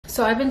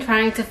So I've been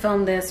trying to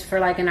film this for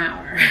like an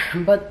hour,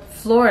 but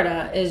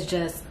Florida is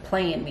just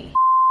playing me.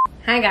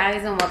 Hi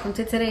guys, and welcome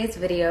to today's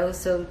video.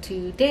 So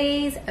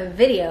today's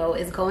video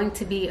is going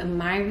to be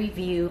my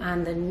review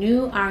on the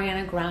new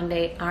Ariana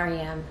Grande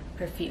R.E.M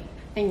perfume.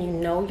 And you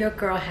know your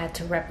girl had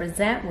to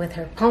represent with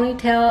her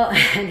ponytail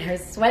and her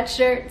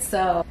sweatshirt,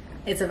 so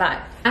it's a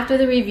vibe. After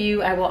the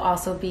review, I will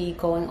also be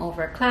going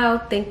over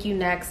Cloud, Thank You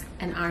Next,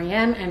 and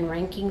R.E.M and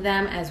ranking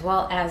them, as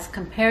well as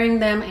comparing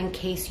them in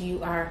case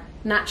you are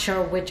not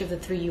sure which of the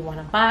three you want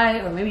to buy,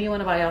 or maybe you want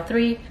to buy all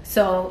three.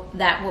 So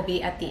that will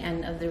be at the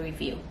end of the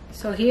review.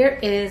 So here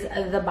is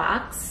the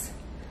box,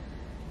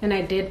 and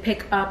I did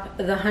pick up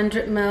the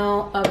 100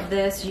 ml of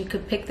this. You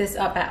could pick this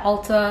up at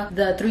Ulta.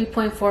 The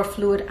 3.4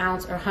 fluid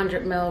ounce or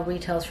 100 ml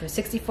retails for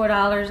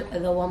 $64. The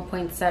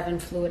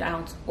 1.7 fluid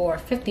ounce or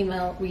 50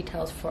 ml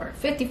retails for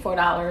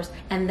 $54.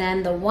 And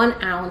then the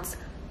 1 ounce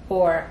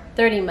or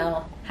 30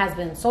 ml has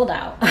been sold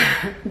out.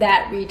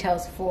 That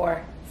retails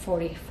for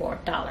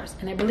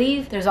 $44. And I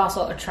believe there's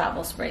also a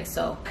travel spray.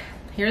 So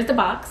here's the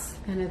box,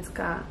 and it's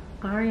got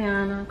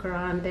Ariana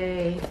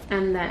Grande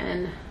and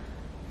then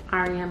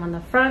R.E.M on the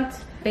front.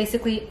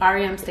 Basically,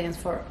 R.E.M stands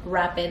for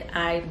Rapid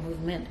Eye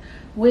Movement,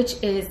 which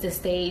is the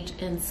stage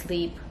in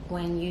sleep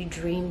when you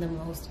dream the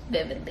most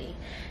vividly.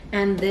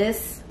 And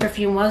this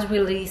perfume was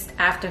released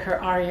after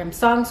her R.E.M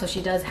song, so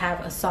she does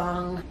have a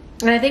song.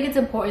 And I think it's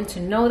important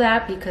to know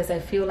that because I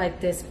feel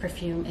like this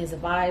perfume is a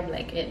vibe,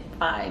 like it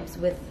vibes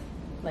with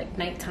like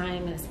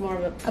nighttime, and it's more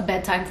of a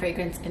bedtime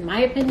fragrance in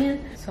my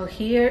opinion. So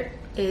here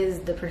is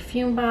the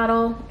perfume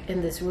bottle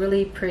in this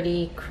really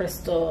pretty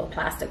crystal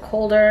plastic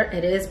holder.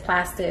 It is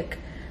plastic.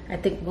 I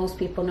think most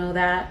people know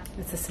that.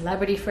 It's a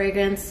celebrity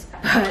fragrance,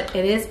 but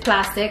it is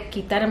plastic.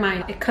 Keep that in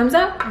mind. It comes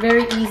out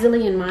very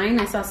easily in mine.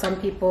 I saw some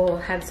people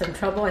had some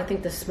trouble. I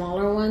think the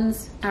smaller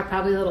ones are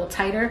probably a little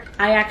tighter.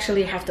 I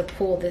actually have to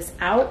pull this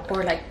out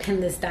or like pin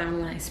this down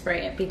when I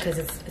spray it because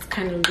it's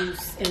kind of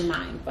loose in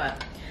mine,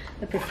 but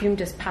the perfume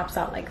just pops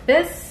out like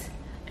this.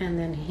 And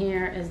then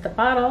here is the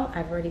bottle.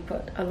 I've already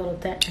put a little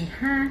dent in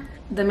her.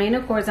 The main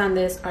accords on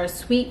this are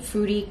sweet,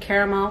 fruity,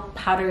 caramel,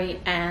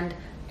 powdery, and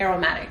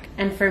aromatic.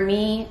 And for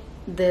me,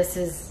 this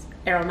is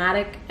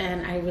aromatic,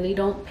 and I really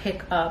don't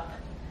pick up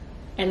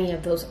any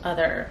of those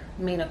other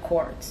main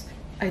accords.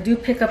 I do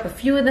pick up a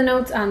few of the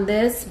notes on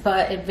this,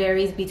 but it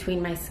varies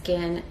between my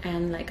skin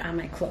and like on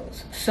my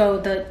clothes. So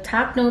the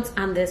top notes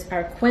on this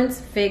are quince,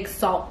 fig,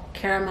 salt,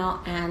 caramel,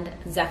 and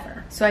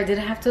zephyr. So I did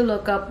have to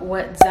look up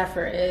what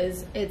zephyr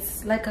is.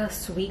 It's like a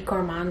sweet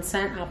gourmand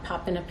scent. I'll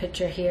pop in a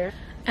picture here.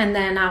 And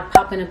then I'll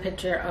pop in a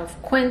picture of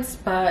quince,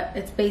 but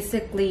it's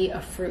basically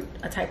a fruit,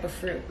 a type of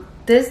fruit.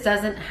 This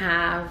doesn't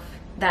have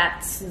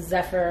that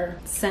zephyr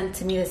scent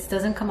to me. This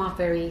doesn't come off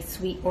very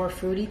sweet or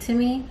fruity to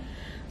me,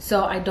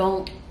 so I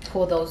don't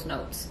pull those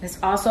notes. This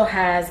also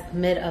has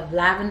mid of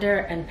lavender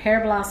and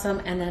pear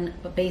blossom, and then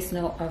a base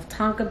note of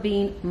tonka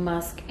bean,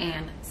 musk,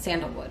 and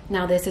sandalwood.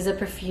 Now this is a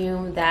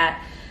perfume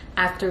that,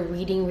 after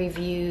reading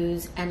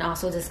reviews and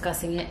also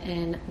discussing it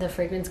in the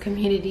fragrance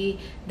community,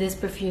 this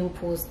perfume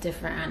pulls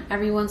different on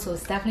everyone, so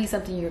it's definitely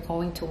something you're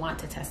going to want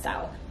to test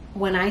out.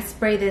 When I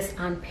spray this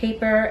on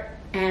paper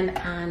and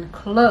on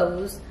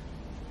clothes,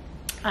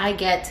 I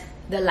get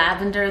the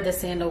lavender, the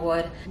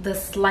sandalwood, the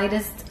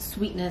slightest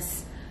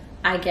sweetness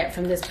I get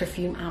from this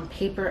perfume on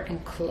paper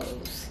and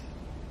clothes.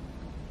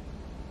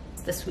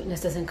 The sweetness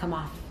doesn't come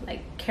off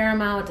like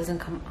caramel, it doesn't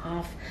come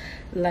off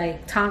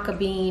like tonka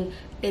bean.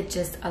 It's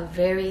just a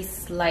very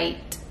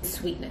slight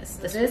sweetness.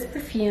 This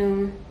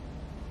perfume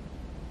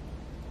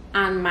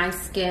on my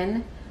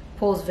skin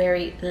pulls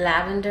very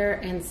lavender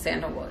and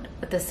sandalwood,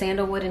 but the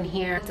sandalwood in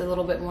here, it's a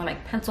little bit more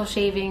like pencil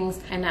shavings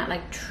and not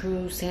like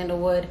true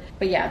sandalwood.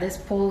 But yeah, this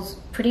pulls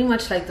pretty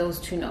much like those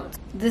two notes.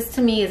 This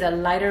to me is a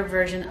lighter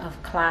version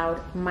of Cloud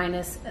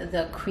minus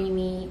the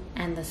creamy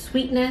and the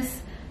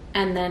sweetness,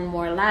 and then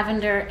more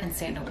lavender and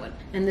sandalwood.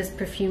 And this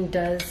perfume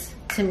does,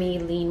 to me,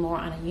 lean more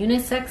on a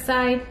unisex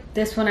side.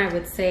 This one, I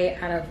would say,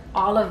 out of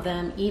all of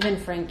them, even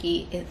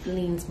Frankie, it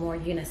leans more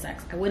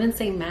unisex. I wouldn't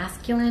say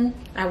masculine,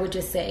 I would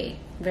just say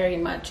very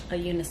much a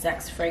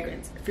unisex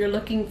fragrance. If you're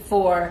looking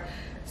for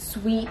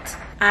sweet,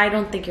 I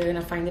don't think you're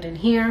gonna find it in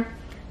here,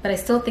 but I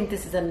still think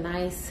this is a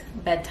nice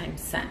bedtime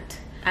scent.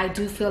 I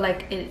do feel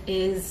like it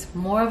is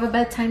more of a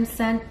bedtime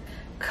scent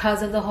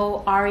because of the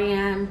whole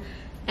R.E.M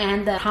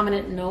and the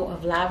prominent note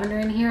of lavender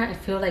in here. I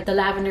feel like the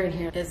lavender in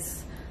here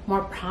is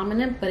more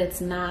prominent, but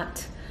it's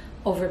not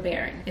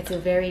overbearing. It's a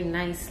very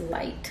nice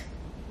light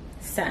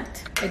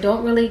scent. I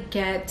don't really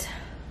get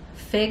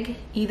fig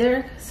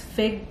either.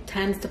 Fig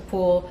tends to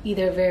pull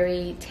either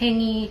very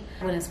tangy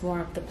when it's more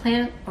of the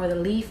plant or the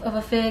leaf of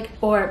a fig,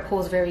 or it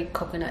pulls very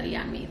coconutty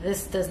on me.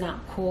 This does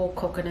not pull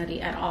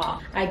coconutty at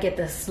all. I get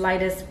the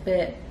slightest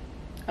bit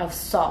of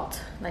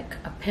salt, like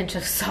a pinch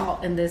of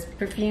salt in this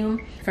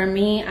perfume. For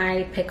me,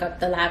 I pick up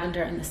the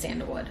lavender and the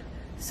sandalwood.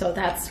 So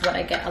that's what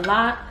I get a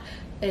lot.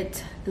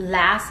 It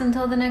lasts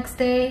until the next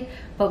day,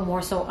 but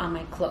more so on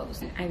my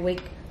clothes. I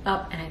wake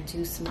up and I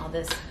do smell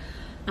this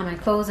on my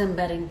clothes and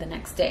bedding the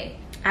next day.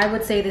 I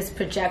would say this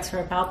projects for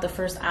about the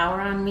first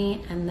hour on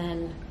me, and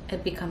then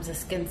it becomes a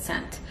skin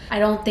scent. I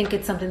don't think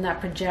it's something that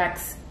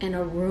projects in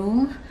a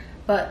room,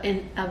 but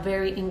in a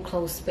very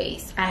enclosed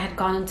space. I had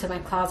gone into my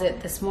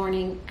closet this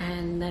morning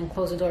and then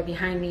closed the door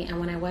behind me, and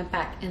when I went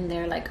back in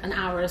there like an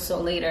hour or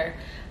so later,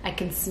 I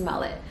can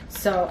smell it.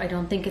 So I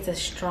don't think it's as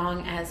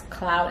strong as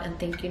Cloud and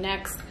Thank You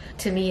Next.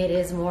 To me, it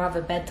is more of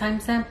a bedtime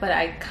scent, but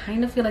I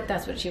kind of feel like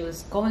that's what she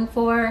was going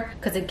for,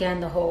 because again,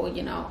 the whole,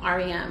 you know,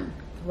 R.E.M.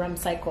 REM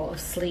cycle of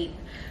sleep.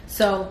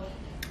 So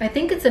I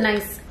think it's a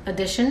nice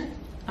addition.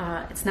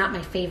 It's not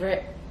my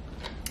favorite.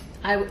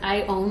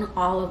 I own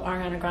all of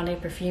Ariana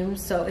Grande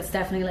perfumes, so it's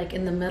definitely like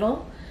in the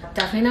middle.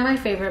 Definitely not my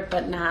favorite,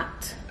 but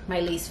not my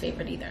least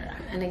favorite either.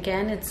 And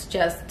again, it's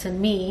just, to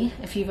me,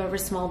 if you've ever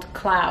smelled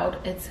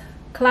Cloud, it's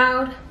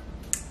Cloud,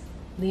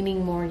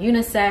 leaning more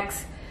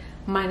unisex,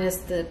 minus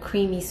the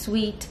creamy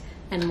sweet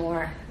and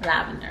more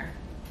lavender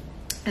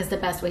is the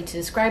best way to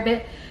describe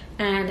it.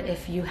 And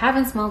if you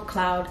haven't smelled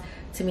Cloud,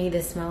 to me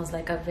this smells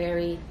like a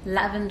very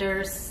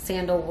lavender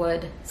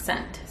sandalwood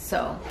scent.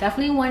 So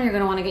definitely one you're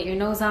going to want to get your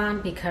nose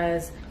on,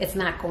 because it's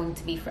not going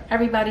to be for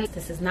everybody.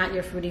 This is not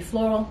your fruity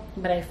floral,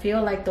 but I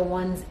feel like the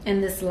ones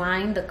in this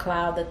line, the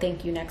Cloud, the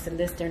Thank You Next, and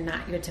this, they're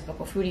not your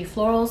typical fruity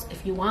florals.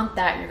 If you want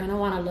that, you're going to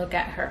want to look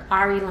at her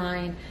Ari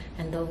line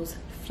and those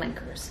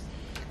flankers.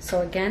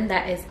 So again,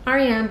 that is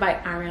R.E.M. by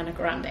Ariana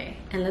Grande.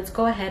 And let's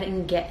go ahead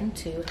and get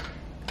into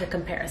the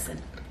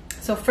comparison.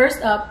 So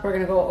first up, we're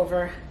gonna go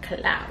over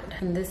Cloud.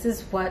 And this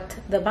is what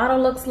the bottle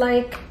looks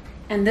like.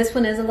 And this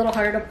one is a little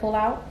harder to pull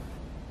out.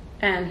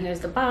 And here's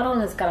the bottle,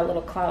 and it's got a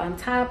little cloud on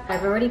top.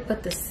 I've already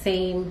put the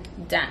same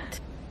dent.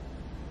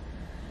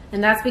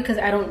 And that's because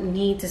I don't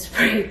need to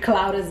spray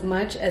Cloud as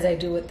much as I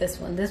do with this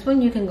one. This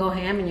one you can go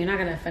ham and you're not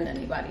gonna offend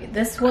anybody.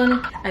 This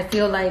one, I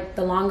feel like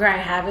the longer I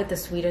have it, the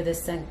sweeter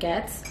this scent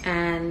gets,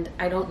 and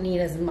I don't need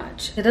as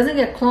much. It doesn't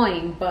get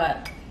cloying,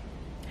 but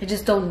I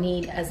just don't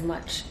need as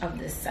much of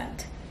this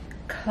scent.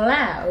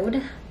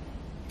 Cloud,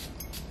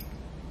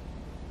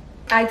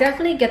 I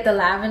definitely get the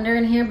lavender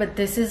in here, but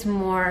this is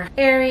more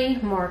airy,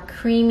 more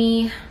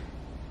creamy.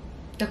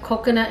 The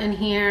coconut in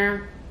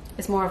here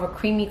is more of a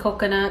creamy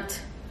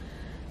coconut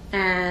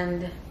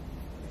and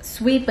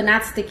sweet, but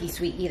not sticky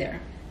sweet either.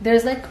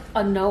 There's like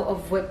a note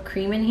of whipped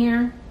cream in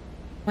here.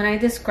 When I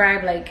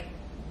describe like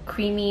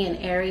creamy and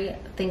airy,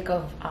 think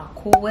of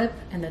Cool Whip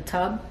in the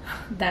tub.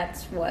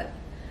 That's what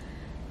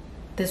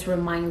this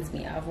reminds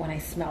me of when I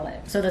smell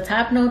it. So the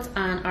top notes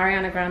on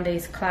Ariana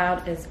Grande's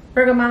Cloud is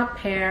bergamot,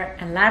 pear,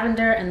 and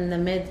lavender, and then the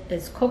mid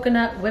is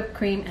coconut, whipped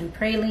cream, and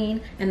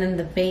praline, and then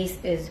the base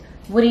is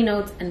woody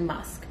notes and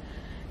musk.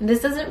 And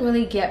this doesn't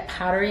really get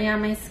powdery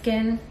on my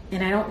skin,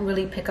 and I don't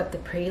really pick up the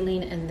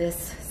praline in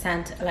this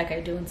scent like I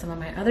do in some of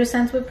my other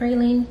scents with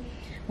praline.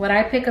 What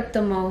I pick up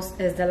the most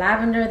is the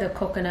lavender, the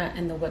coconut,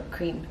 and the whipped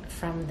cream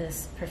from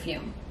this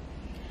perfume.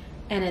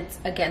 And it's,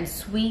 again,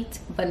 sweet,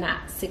 but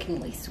not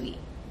sickeningly sweet.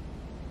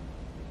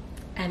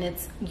 And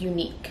it's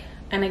unique.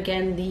 And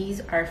again,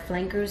 these are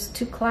flankers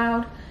to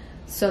Cloud,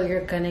 so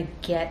you're gonna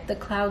get the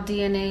Cloud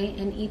DNA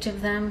in each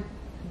of them.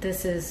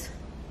 This is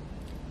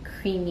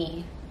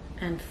creamy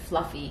and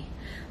fluffy.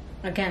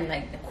 Again,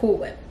 like Cool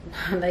Whip,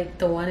 like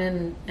the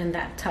one in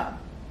that tub.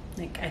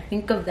 Like, I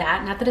think of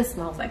that, not that it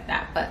smells like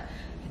that, but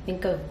I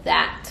think of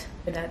that.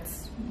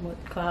 That's what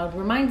Cloud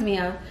reminds me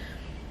of.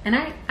 And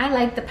I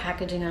like the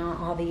packaging on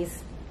all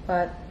these,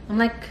 but I'm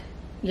like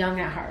young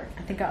at heart.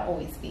 I think I'll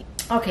always be.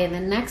 Okay,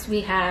 then next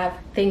we have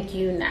Thank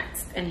You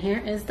Next. And here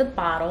is the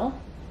bottle.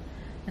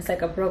 It's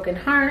like a broken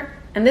heart.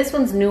 And this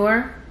one's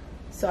newer,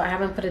 so I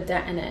haven't put a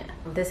dent in it.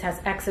 This has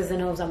X's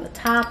and O's on the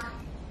top.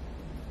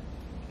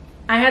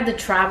 I had the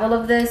travel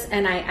of this,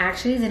 and I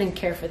actually didn't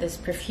care for this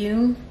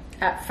perfume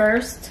at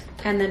first.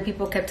 And then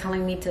people kept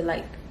telling me to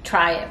like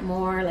try it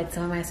more. Like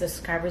some of my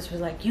subscribers were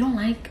like, you don't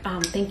like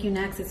Thank You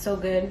Next, it's so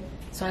good.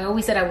 So I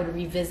always said I would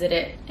revisit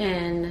it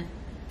in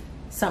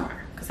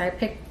summer, because I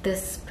picked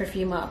this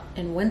perfume up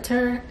in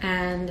winter,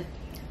 and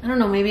I don't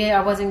know, maybe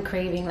I wasn't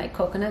craving like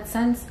coconut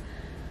scents.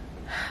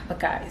 But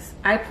guys,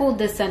 I pulled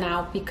this scent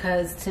out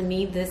because to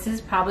me this is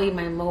probably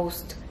my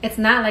most, it's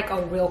not like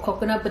a real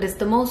coconut, but it's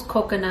the most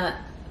coconut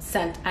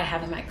scent I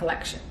have in my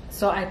collection.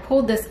 So I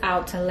pulled this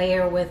out to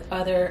layer with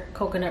other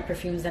coconut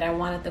perfumes that I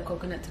wanted the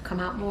coconut to come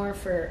out more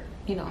for,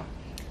 you know,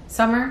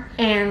 summer.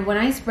 And when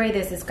I spray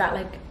this, it's got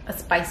like a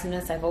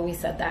spiciness, I've always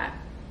said that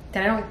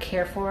I don't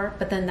care for,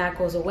 but then that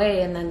goes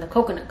away and then the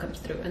coconut comes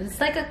through, and it's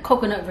like a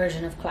coconut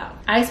version of Cloud.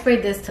 I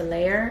sprayed this to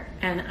layer,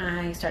 and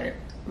I started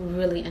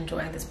really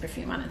enjoying this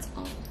perfume on its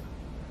own.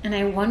 And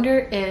I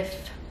wonder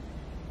if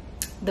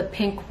the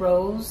pink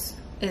rose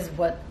is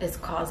what is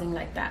causing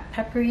like that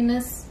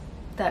pepperiness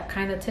that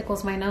kind of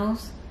tickles my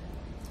nose,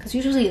 because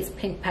usually it's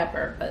pink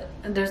pepper, but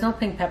there's no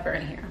pink pepper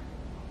in here.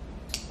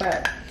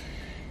 But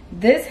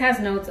this has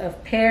notes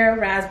of pear,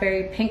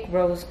 raspberry, pink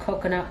rose,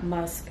 coconut,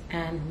 musk,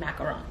 and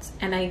macarons.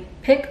 And I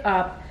pick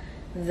up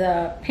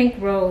the pink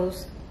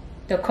rose,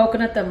 the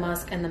coconut, the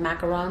musk, and the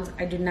macarons.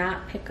 I do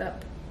not pick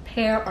up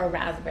pear or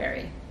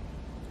raspberry.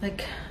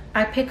 Like,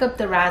 I pick up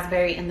the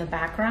raspberry in the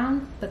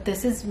background, but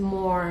this is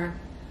more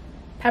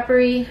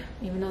peppery,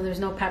 even though there's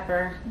no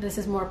pepper. This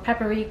is more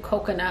peppery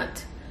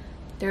coconut.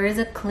 There is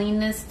a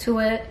cleanness to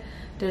it.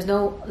 There's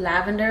no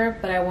lavender,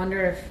 but I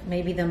wonder if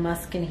maybe the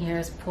musk in here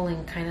is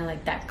pulling kind of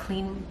like that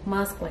clean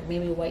musk, like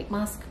maybe white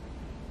musk.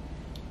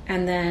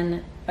 And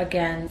then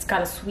again, it's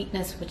got a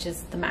sweetness, which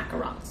is the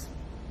macarons.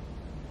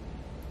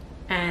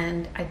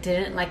 And I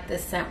didn't like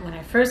this scent when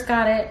I first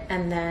got it,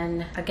 and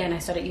then again I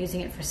started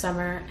using it for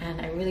summer,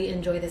 and I really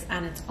enjoy this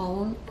on its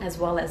own as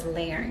well as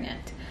layering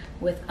it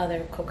with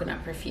other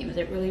coconut perfumes.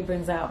 It really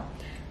brings out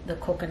the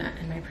coconut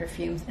in my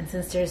perfumes, and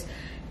since there's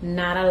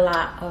not a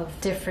lot of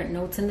different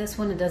notes in this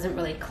one, it doesn't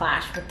really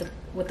clash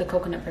with the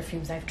coconut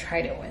perfumes I've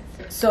tried it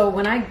with. So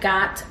when I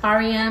got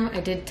R.E.M,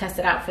 I did test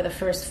it out for the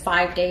first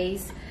 5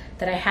 days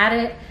that I had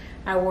it.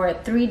 I wore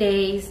it 3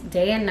 days,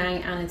 day and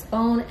night on its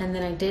own, and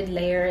then I did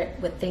layer it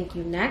with Thank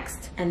You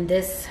Next, and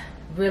this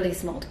really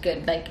smelled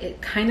good. Like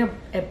it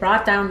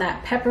brought down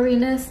that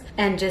pepperiness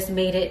and just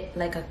made it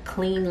like a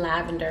clean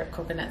lavender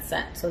coconut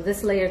scent. So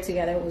this layered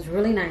together was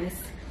really nice.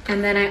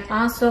 And then I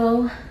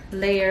also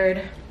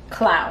layered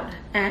Cloud,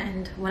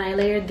 and when I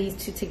layered these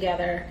two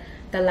together,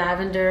 the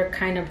lavender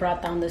kind of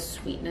brought down the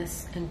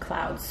sweetness in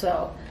Cloud.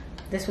 So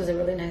this was a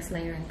really nice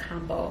layering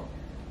combo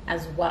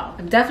as well.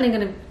 I'm definitely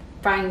gonna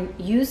find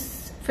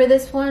use for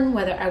this one,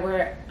 whether I wear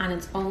it on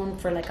its own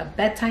for like a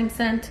bedtime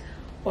scent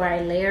or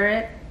I layer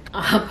it.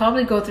 I'll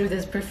probably go through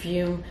this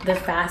perfume the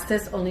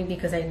fastest, only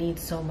because I need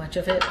so much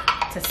of it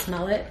to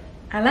smell it.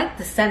 I like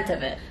the scent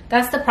of it.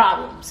 That's the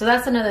problem. So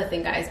that's another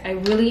thing, guys. I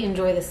really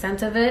enjoy the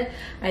scent of it.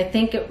 I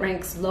think it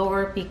ranks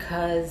lower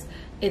because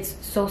it's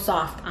so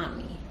soft on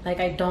me. Like,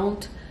 I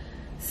don't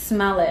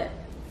smell it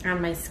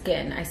on my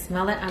skin. I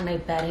smell it on my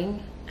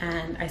bedding,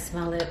 and I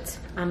smell it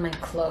on my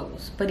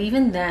clothes. But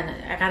even then,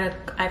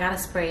 I gotta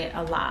spray it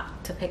a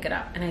lot to pick it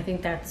up. And I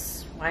think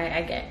that's why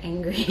I get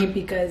angry,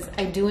 because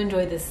I do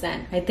enjoy this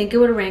scent. I think it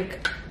would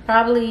rank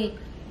probably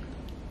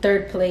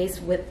 3rd place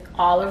with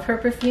all of her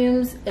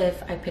perfumes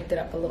if I picked it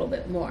up a little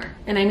bit more.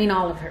 And I mean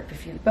all of her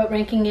perfumes. But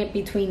ranking it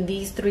between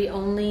these 3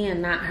 only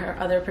and not her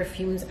other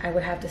perfumes, I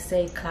would have to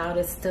say Cloud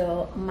is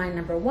still my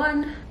number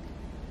 1.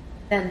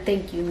 Then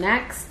Thank You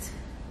Next,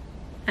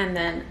 and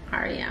then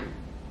R.E.M.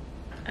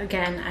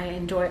 Again, I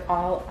enjoy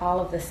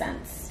all of the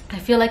scents. I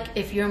feel like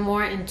if you're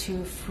more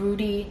into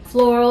fruity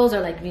florals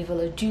or like Viva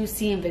La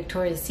Juicy and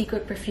Victoria's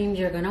Secret perfumes,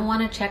 you're gonna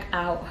wanna check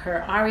out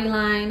her Ari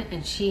line,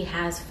 and she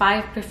has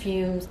 5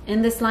 perfumes.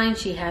 In this line,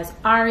 she has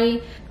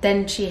Ari,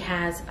 then she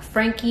has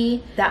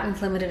Frankie, that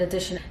one's limited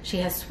edition. She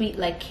has Sweet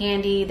Like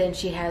Candy, then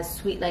she has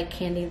Sweet Like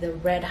Candy, the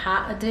Red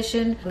Hot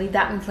edition. I believe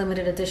that one's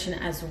limited edition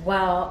as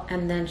well,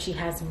 and then she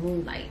has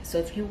Moonlight. So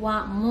if you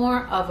want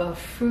more of a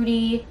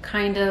fruity,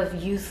 kind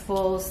of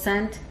youthful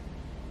scent,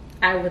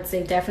 I would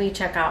say definitely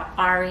check out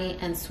Ari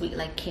and Sweet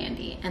Like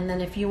Candy. And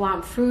then if you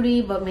want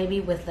fruity, but maybe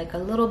with like a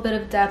little bit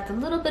of depth, a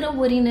little bit of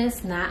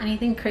woodiness, not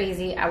anything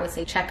crazy, I would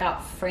say check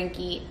out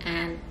Frankie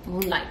and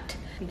Moonlight.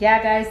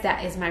 Yeah, guys,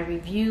 that is my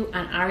review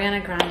on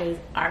Ariana Grande's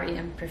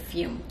R.E.M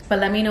perfume. But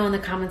let me know in the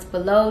comments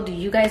below, do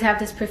you guys have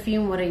this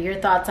perfume? What are your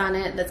thoughts on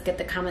it? Let's get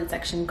the comment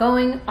section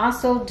going.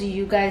 Also, do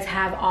you guys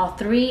have all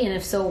 3? And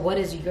if so, what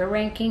is your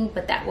ranking?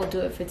 But that will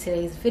do it for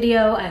today's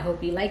video. I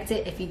hope you liked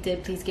it. If you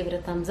did, please give it a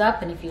thumbs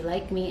up. And if you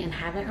like me and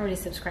haven't already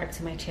subscribed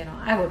to my channel,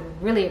 I would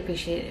really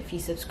appreciate it if you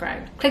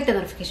subscribed. Click the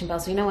notification bell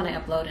so you know when I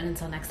upload. And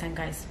until next time,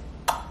 guys,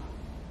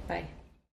 bye.